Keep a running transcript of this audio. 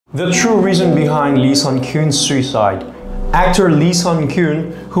The true reason behind Lee Sun-kyun's suicide. Actor Lee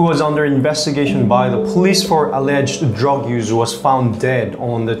Sun-kyun, who was under investigation by the police for alleged drug use, was found dead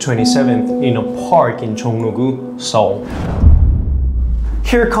on the 27th in a park in Jongno-gu, Seoul.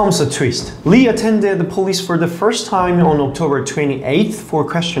 Here comes a twist. Lee attended the police for the first time on October 28th for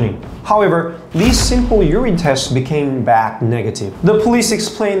questioning. However, Lee's simple urine test became back negative. The police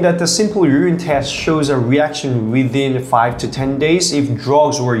explained that the simple urine test shows a reaction within 5 to 10 days if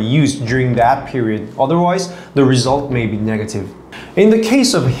drugs were used during that period. Otherwise, the result may be negative. In the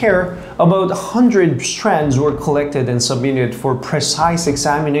case of hair, about 100 strands were collected and submitted for precise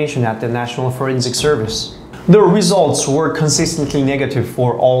examination at the National Forensic Service. The results were consistently negative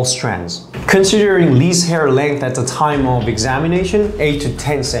for all strands. Considering Lee's hair length at the time of examination, 8 to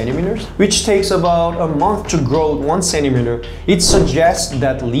 10 centimeters, which takes about a month to grow 1 centimeter, it suggests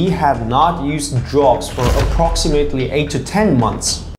that Lee had not used drugs for approximately 8 to 10 months.